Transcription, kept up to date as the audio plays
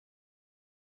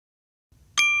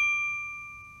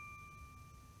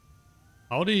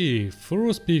Howdy,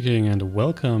 Furo speaking and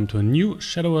welcome to a new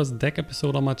Shadowverse deck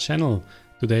episode on my channel.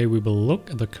 Today we will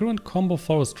look at the current combo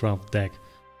FORESTCRAFT deck.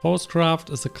 FORESTCRAFT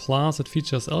is a class that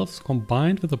features elves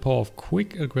combined with the power of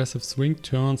quick aggressive swing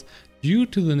turns due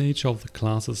to the nature of the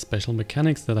class's special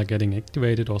mechanics that are getting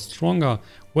activated or stronger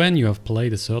when you have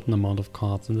played a certain amount of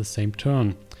cards in the same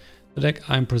turn. The deck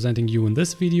I'm presenting you in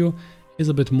this video is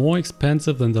a bit more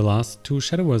expensive than the last two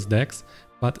Shadowverse decks,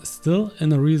 but still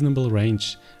in a reasonable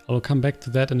range. I will come back to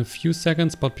that in a few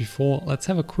seconds, but before, let's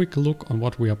have a quick look on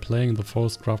what we are playing in the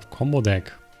FORESTCRAFT combo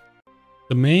deck.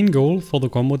 The main goal for the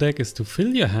combo deck is to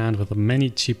fill your hand with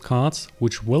many cheap cards,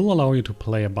 which will allow you to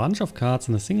play a bunch of cards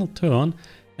in a single turn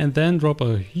and then drop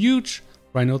a huge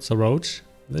Rhinoceroach,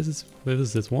 this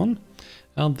is this one,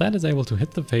 and that is able to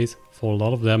hit the face for a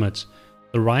lot of damage.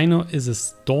 The Rhino is a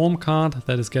storm card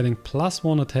that is getting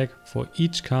 +1 attack for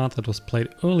each card that was played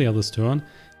earlier this turn,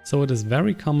 so it is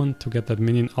very common to get that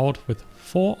minion out with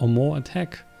 4 or more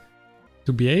attack.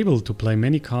 To be able to play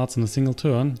many cards in a single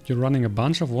turn, you're running a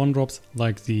bunch of 1-drops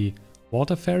like the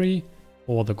Water Fairy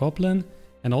or the Goblin,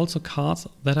 and also cards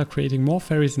that are creating more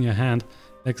fairies in your hand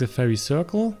like the Fairy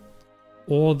Circle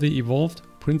or the evolved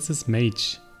Princess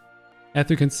Mage. As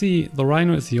you can see, the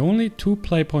Rhino is the only 2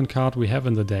 play point card we have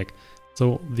in the deck.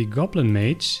 So the Goblin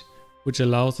Mage, which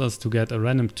allows us to get a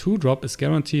random 2-drop, is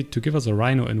guaranteed to give us a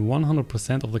Rhino in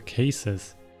 100% of the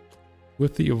cases.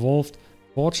 With the evolved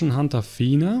Fortunehunter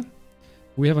Feena,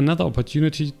 we have another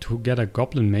opportunity to get a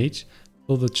Goblin Mage,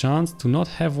 so the chance to not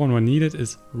have one when needed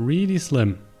is really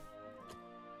slim.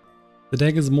 The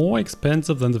deck is more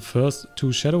expensive than the first two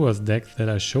Shadowverse decks that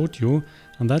I showed you,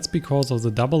 and that's because of the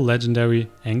double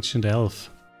legendary Ancient Elf.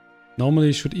 Normally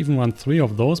you should even run 3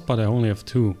 of those, but I only have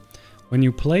 2. When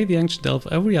you play the Ancient Elf,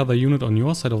 every other unit on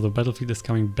your side of the battlefield is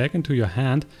coming back into your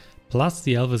hand, plus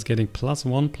the Elf is getting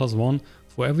 +1/+1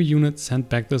 for every unit sent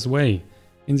back this way.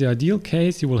 In the ideal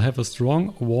case, you will have a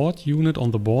strong ward unit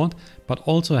on the board, but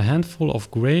also a handful of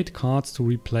great cards to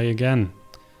replay again.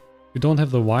 If you don't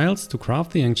have the wilds to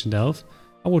craft the Ancient Elf,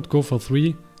 I would go for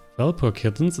 3 Felpurr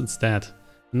Kittens instead.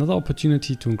 Another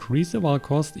opportunity to increase the wild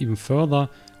cost even further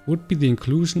would be the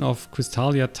inclusion of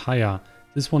Crystallia Tyre.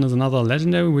 This one is another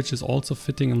legendary which is also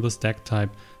fitting in this deck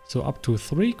type, so up to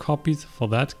 3 copies for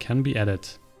that can be added.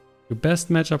 Your best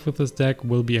matchup with this deck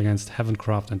will be against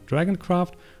Heavencraft and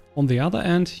Dragoncraft. On the other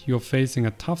end, you're facing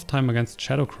a tough time against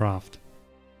Shadowcraft.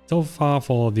 So far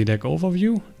for the deck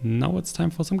overview, now it's time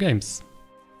for some games.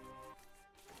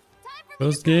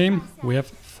 First game, we have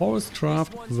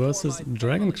FORESTCRAFT versus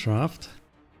Dragoncraft.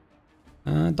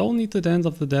 Don't need the Dance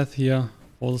of the Death here.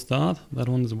 For the start, that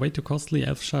one is way too costly.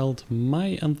 Elfchild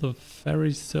Mai and the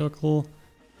Fairy Circle,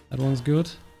 that one's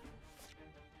good.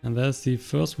 And there's the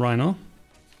first Rhino,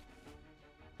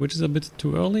 which is a bit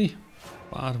too early,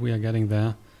 but we are getting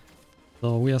there.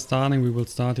 So we will start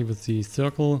here with the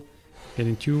Circle,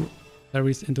 getting 2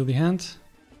 fairies into the hand.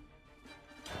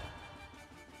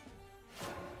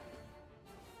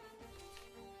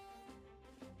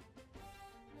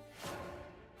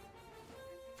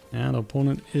 And our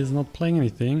opponent is not playing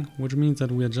anything, which means that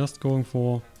we are just going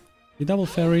for the double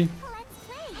fairy,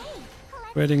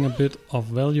 creating a bit of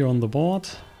value on the board.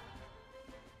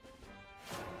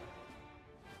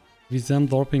 If he's then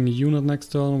dropping a unit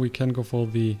next turn, we can go for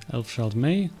the Elfchild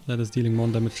Mai, that is dealing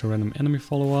 1 damage to a random enemy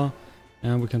follower.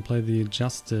 And we can play the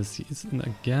Justice. He's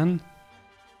again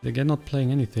not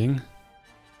playing anything.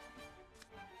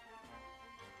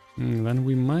 Then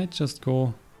we might just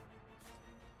go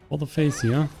for the face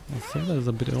here. I think that is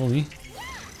a bit early.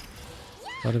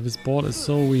 But if his board is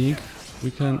so weak,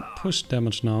 we can push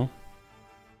damage now.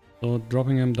 So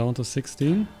dropping him down to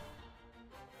 16.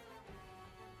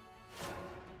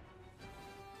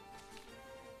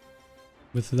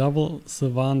 With double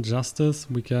Sylvan Justice,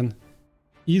 we can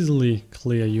easily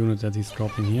clear a unit that he's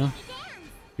dropping here.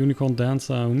 Unicorn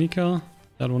Dancer Unica.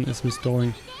 That one is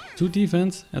restoring 2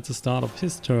 defense at the start of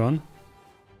his turn.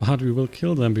 But we will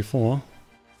kill them before.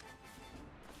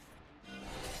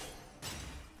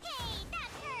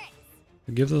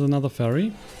 It gives us another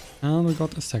fairy, and we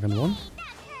got a second one.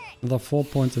 Another 4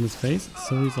 points in his face,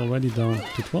 so he's already down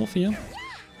to 12 here.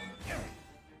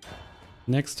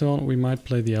 Next turn we might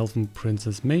play the Elven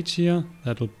Princess Mage here.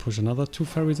 That will push another 2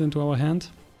 fairies into our hand.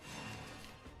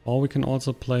 Or we can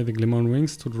also play the Glimmering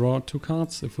Wings to draw 2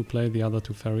 cards if we play the other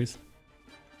 2 fairies.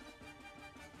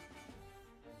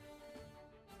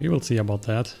 We will see about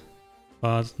that.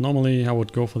 But normally I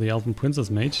would go for the Elven Princess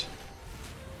Mage.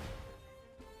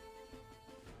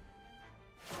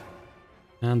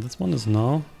 And this one is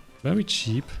now very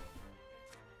cheap.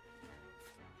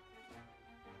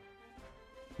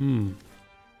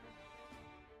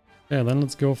 Yeah, then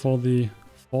let's go for the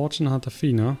Fortunehunter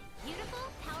Feena.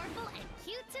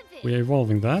 We are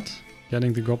evolving that,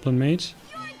 getting the Goblin Mage.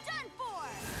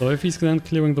 So if he's then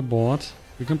clearing the board,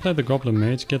 we can play the Goblin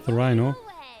Mage, get the Rhino,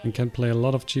 and can play a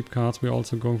lot of cheap cards. We're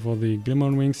also going for the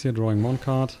Glimmering Wings here, drawing 1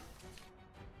 card.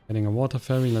 Getting a Water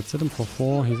Fairy, let's hit him for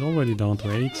 4, he's already down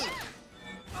to 8.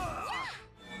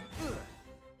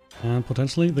 And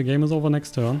potentially the game is over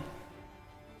next turn.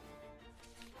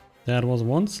 That was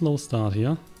one slow start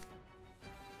here.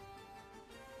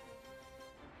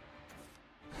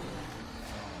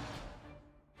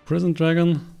 Prison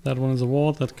Dragon, that one is a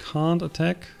ward that can't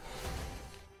attack.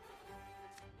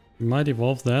 We might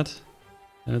evolve that,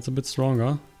 and it's a bit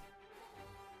stronger.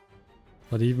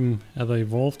 But even as an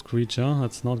evolved creature,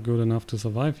 that's not good enough to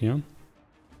survive here.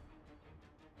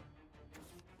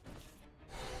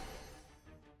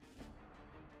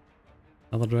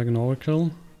 Another Dragon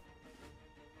Oracle.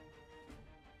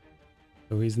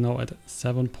 So he's now at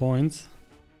 7 points.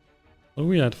 So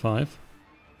we are at 5.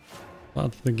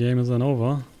 But the game is then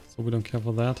over, so we don't care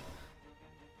for that.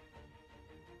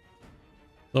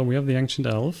 So we have the Ancient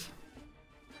Elf,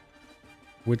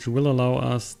 which will allow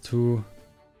us to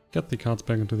get the cards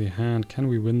back into the hand. Can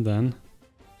we win then?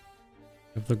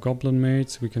 With the Goblin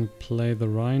Mage, we can play the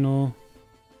Rhino.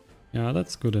 Yeah,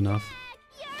 that's good enough.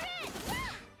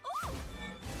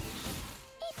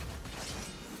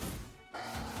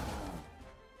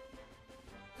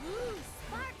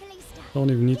 Don't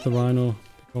even need the Rhino,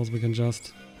 because we can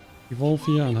just evolve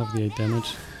here and have the 8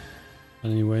 damage.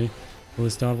 Anyway, so the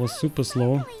start was super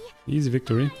slow. Easy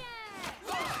victory.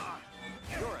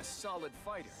 You're a solid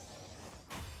fighter.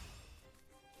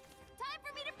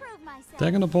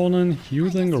 Second opponent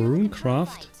using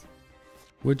Runecraft,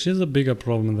 which is a bigger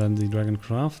problem than the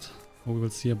Dragoncraft. We will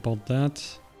see about that.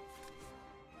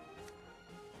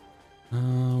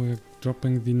 We're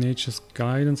dropping the Nature's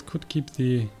Guidance, could keep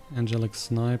the Angelic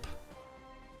Snipe,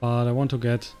 but I want to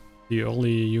get the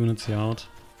early units here out.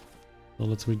 So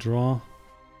let's redraw.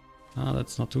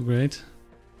 That's not too great.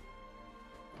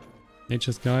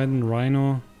 Nature's Guidance,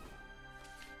 Rhino.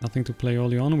 Nothing to play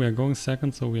early on. We are going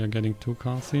second, so we are getting 2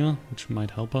 cards here, which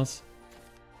might help us.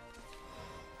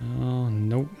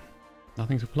 Nope.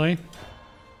 Nothing to play.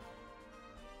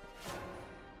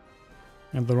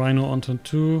 And the Rhino on turn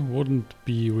 2 wouldn't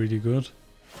be really good.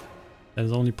 That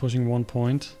is only pushing 1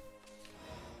 point.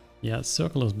 Yeah,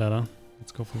 Circle is better.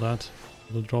 Let's go for that.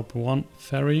 We'll drop 1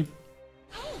 Fairy.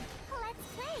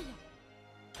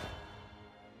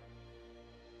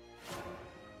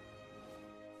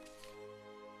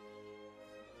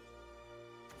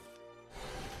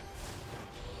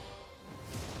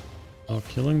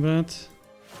 Killing that.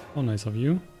 Oh, nice of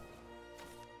you.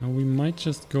 Now we might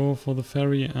just go for the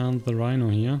Fairy and the Rhino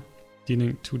here,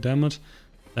 dealing 2 damage.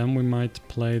 Then we might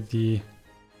play the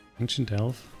Ancient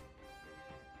Elf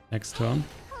next turn.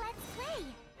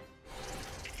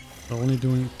 So only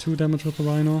doing 2 damage with the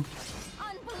Rhino.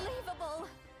 Unbelievable.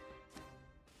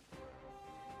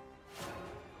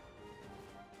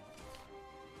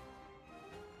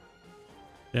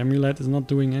 The Amulet is not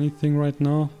doing anything right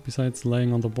now, besides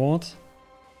laying on the board.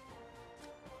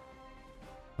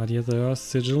 But he has a Earth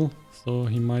Sigil, so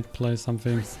he might play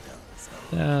something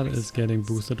that is getting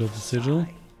boosted with the Sigil.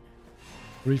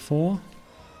 3-4.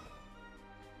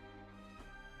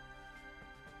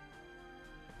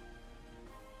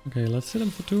 Okay, let's hit him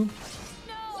for 2.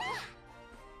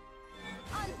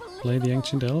 Play the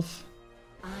Ancient Elf.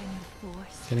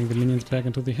 Getting the minions back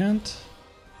into the hand.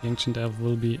 The Ancient Elf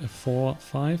will be a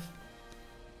 4-5.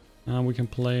 And we can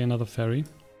play another Fairy.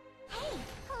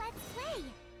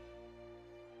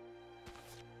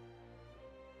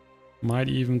 Might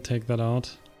even take that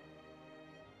out.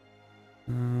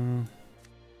 Yeah,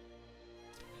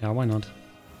 why not?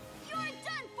 You're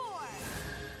done for.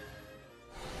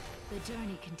 The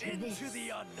journey continues. Into the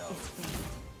unknown.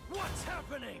 What's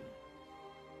happening?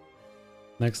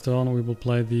 Next turn we will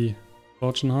play the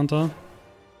Fortunehunter.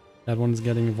 That one is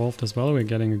getting evolved as well. We're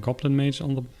getting a Goblin Mage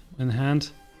in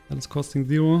hand. That is costing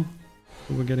 0.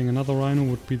 So we're getting another Rhino,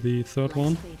 would be the third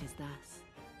one.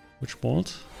 Witch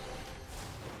Bolt.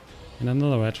 And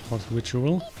another Red Hot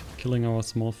Ritual, killing our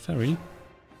small Fairy.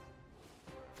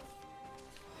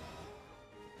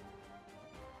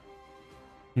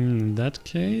 In that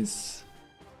case,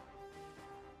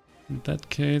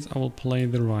 I will play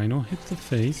the Rhino, hit the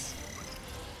face.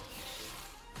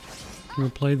 We'll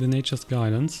play the Nature's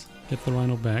Guidance, get the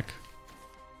Rhino back.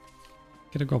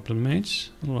 Get a Goblin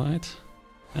Mage, alright.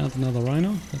 And another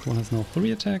Rhino, that one has now 3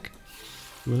 attack.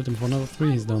 We'll hit him for another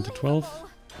 3, he's down to 12.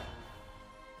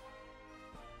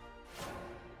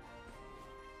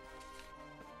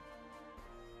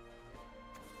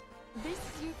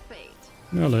 This your fate.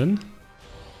 Merlin.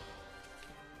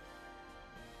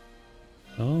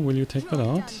 Oh, will you take that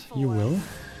out? You will.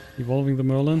 Evolving the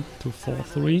Merlin to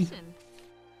 4-3.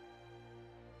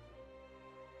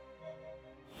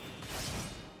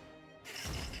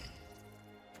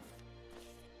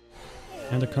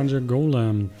 And a Conjure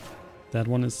Golem. That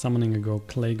one is summoning a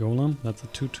Clay Golem. That's a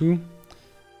 2-2.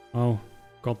 Oh,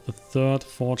 got the third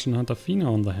Fortunehunter Feena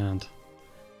on the hand.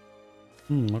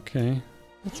 Okay.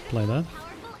 Let's play that.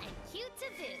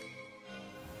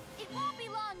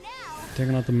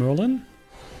 Taking out the Merlin.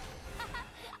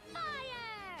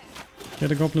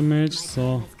 Get a Goblin Mage,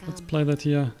 so let's play that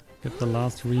here. Get the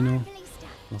last Rhino.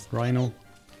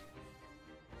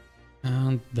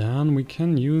 And then we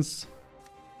can use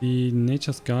the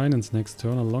Nature's Guidance next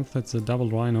turn alongside the double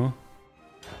Rhino.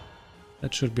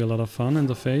 That should be a lot of fun in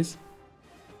the face.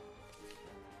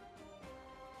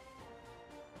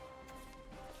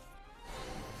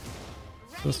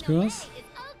 First curse.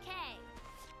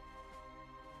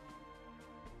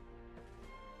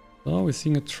 So we're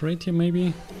seeing a trait here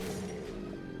maybe.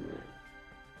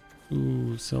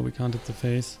 Ooh, so we can't hit the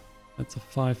face. That's a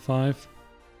 5-5.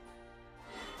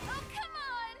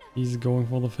 He's going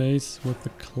for the face with the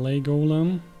Clay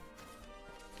Golem.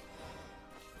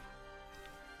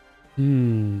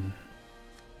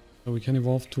 So we can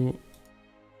evolve to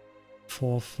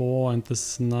 4-4 and the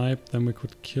Snipe, then we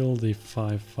could kill the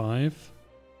 5-5.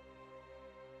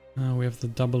 We have the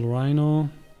double Rhino.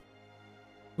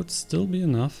 Would still be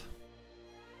enough.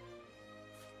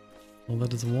 Well,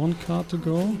 that is one card to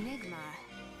go.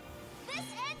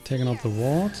 Taking out the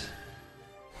ward.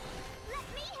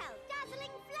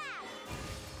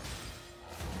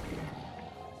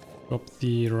 Drop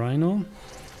the Rhino.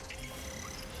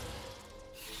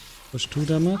 Push 2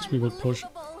 damage. We will push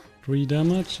 3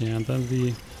 damage. Yeah, and then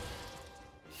the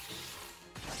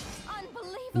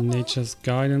Nature's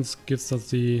Guidance gives us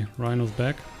the Rhinos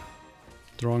back.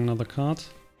 Drawing another card.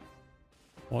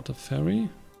 Water Fairy.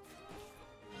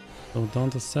 So down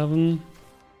to 7.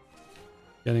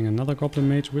 Getting another Goblin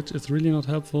Mage, which is really not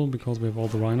helpful because we have all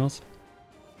the Rhinos.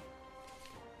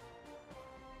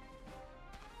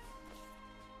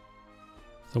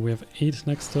 So we have 8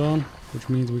 next turn, which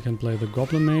means we can play the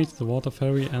Goblin Mage, the Water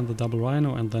Fairy and the double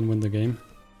Rhino and then win the game.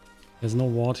 There's no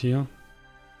ward here.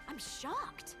 I'm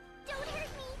shocked. Don't hurt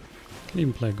me. Can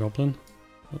even play Goblin.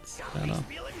 That's better.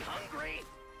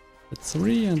 It's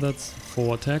 3 and that's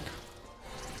 4 attack.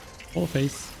 Full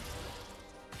face.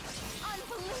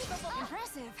 Unbelievable.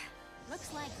 Impressive.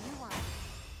 Looks like you are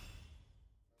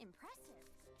impressive.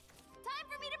 Time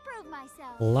for me to prove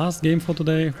myself. Last game for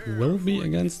today will be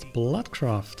against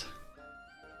Bloodcraft.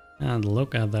 And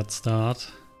look at that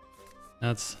start.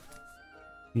 That's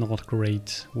not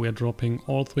great. We're dropping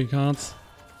all 3 cards.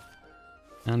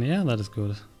 And yeah, that is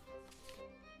good.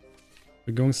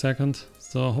 We're going second,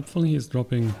 so hopefully he's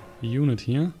dropping a unit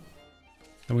here.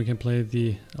 Then we can play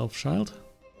the Elf Child.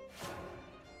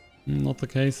 Not the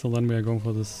case, so then we are going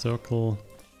for the Circle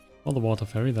or the Water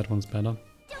Fairy, that one's better.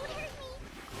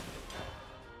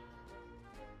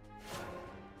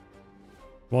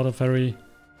 Water Fairy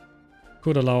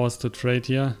could allow us to trade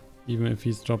here, even if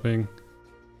he's dropping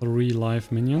 3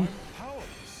 live minion.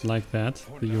 Like that,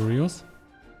 the Urios.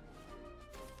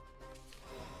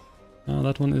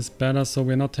 That one is better, so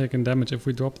we're not taking damage. If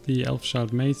we drop the Elf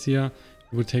Child Mace here,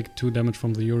 we will take 2 damage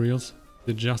from the Urios.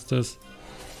 The Justice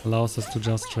allows us to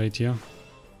just trade here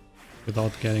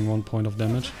without getting 1 point of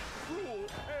damage.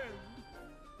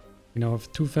 We now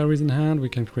have 2 fairies in hand. We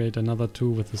can create another 2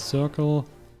 with the Circle.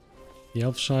 The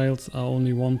Elf Childs are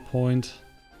only 1 point,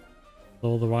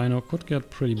 so the Rhino could get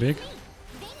pretty big.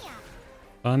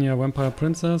 Vanya, Vampire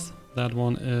Princess. That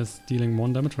one is dealing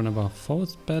 1 damage whenever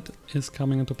Forest Bat is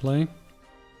coming into play.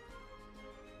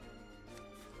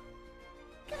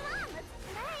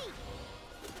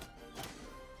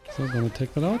 So gonna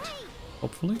take that out,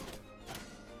 hopefully.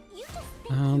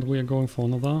 And we are going for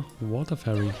another Water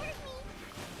Fairy.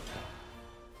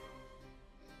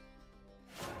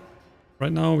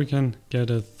 Right now we can get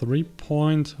a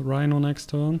 3-point Rhino next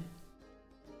turn.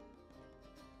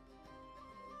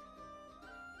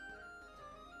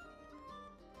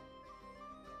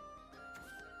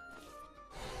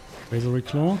 Razor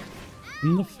Claw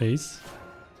in the face.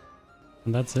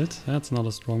 And that's it. That's not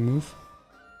a strong move.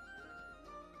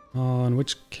 In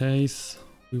which case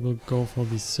we will go for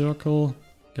the Circle.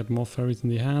 Get more fairies in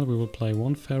the hand. We will play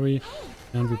 1 fairy.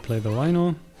 And we play the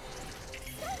Rhino.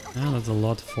 And that's a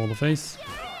lot for the face.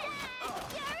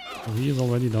 So he is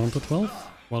already down to 12.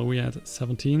 While we had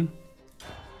 17.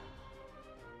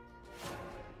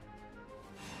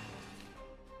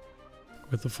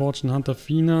 With the Fortunehunter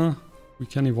Feena, We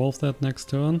can evolve that next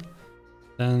turn.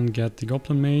 Then get the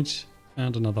Goblin Mage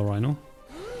and another Rhino.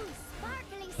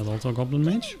 There's also a Goblin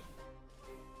Mage.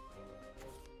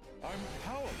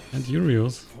 And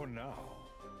Urios.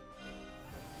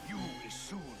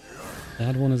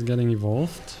 That one is getting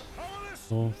evolved.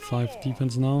 So 5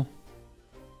 defense now.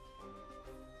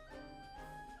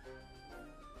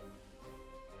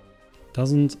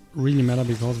 Doesn't really matter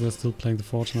because we're still playing the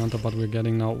Fortunehunter, but we're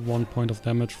getting now 1 point of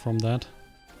damage from that.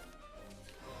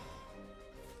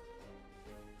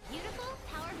 Beautiful,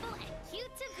 powerful, and cute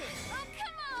to boot. Oh,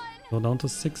 come on! So down to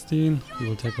 16. We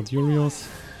will take out Urios.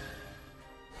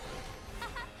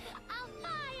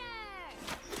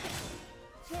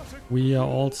 We are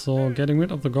also getting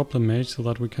rid of the Goblin Mage so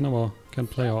that we can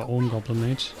play our own Goblin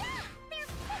Mage.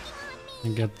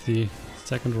 And get the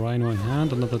second Rhino in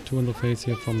hand. Another 2 in the face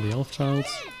here from the Elf Childs.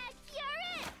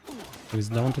 So he's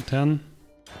down to 10.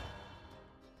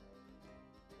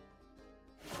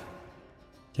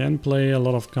 Can play a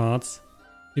lot of cards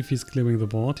if he's clearing the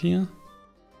board here.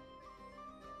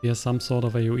 He has some sort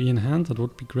of AoE in hand, that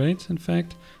would be great in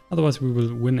fact. Otherwise we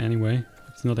will win anyway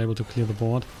if he's not able to clear the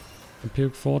board.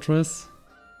 Empiric Fortress.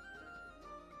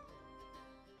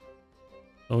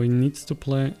 So he needs to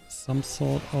play some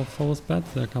sort of forest bet.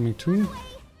 They're coming too.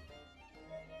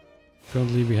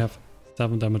 Currently we have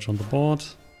 7 damage on the board.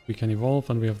 We can evolve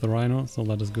and we have the Rhino, so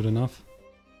that is good enough.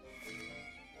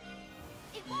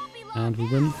 And we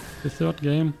win the 3rd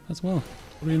game as well.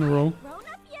 3 in a row.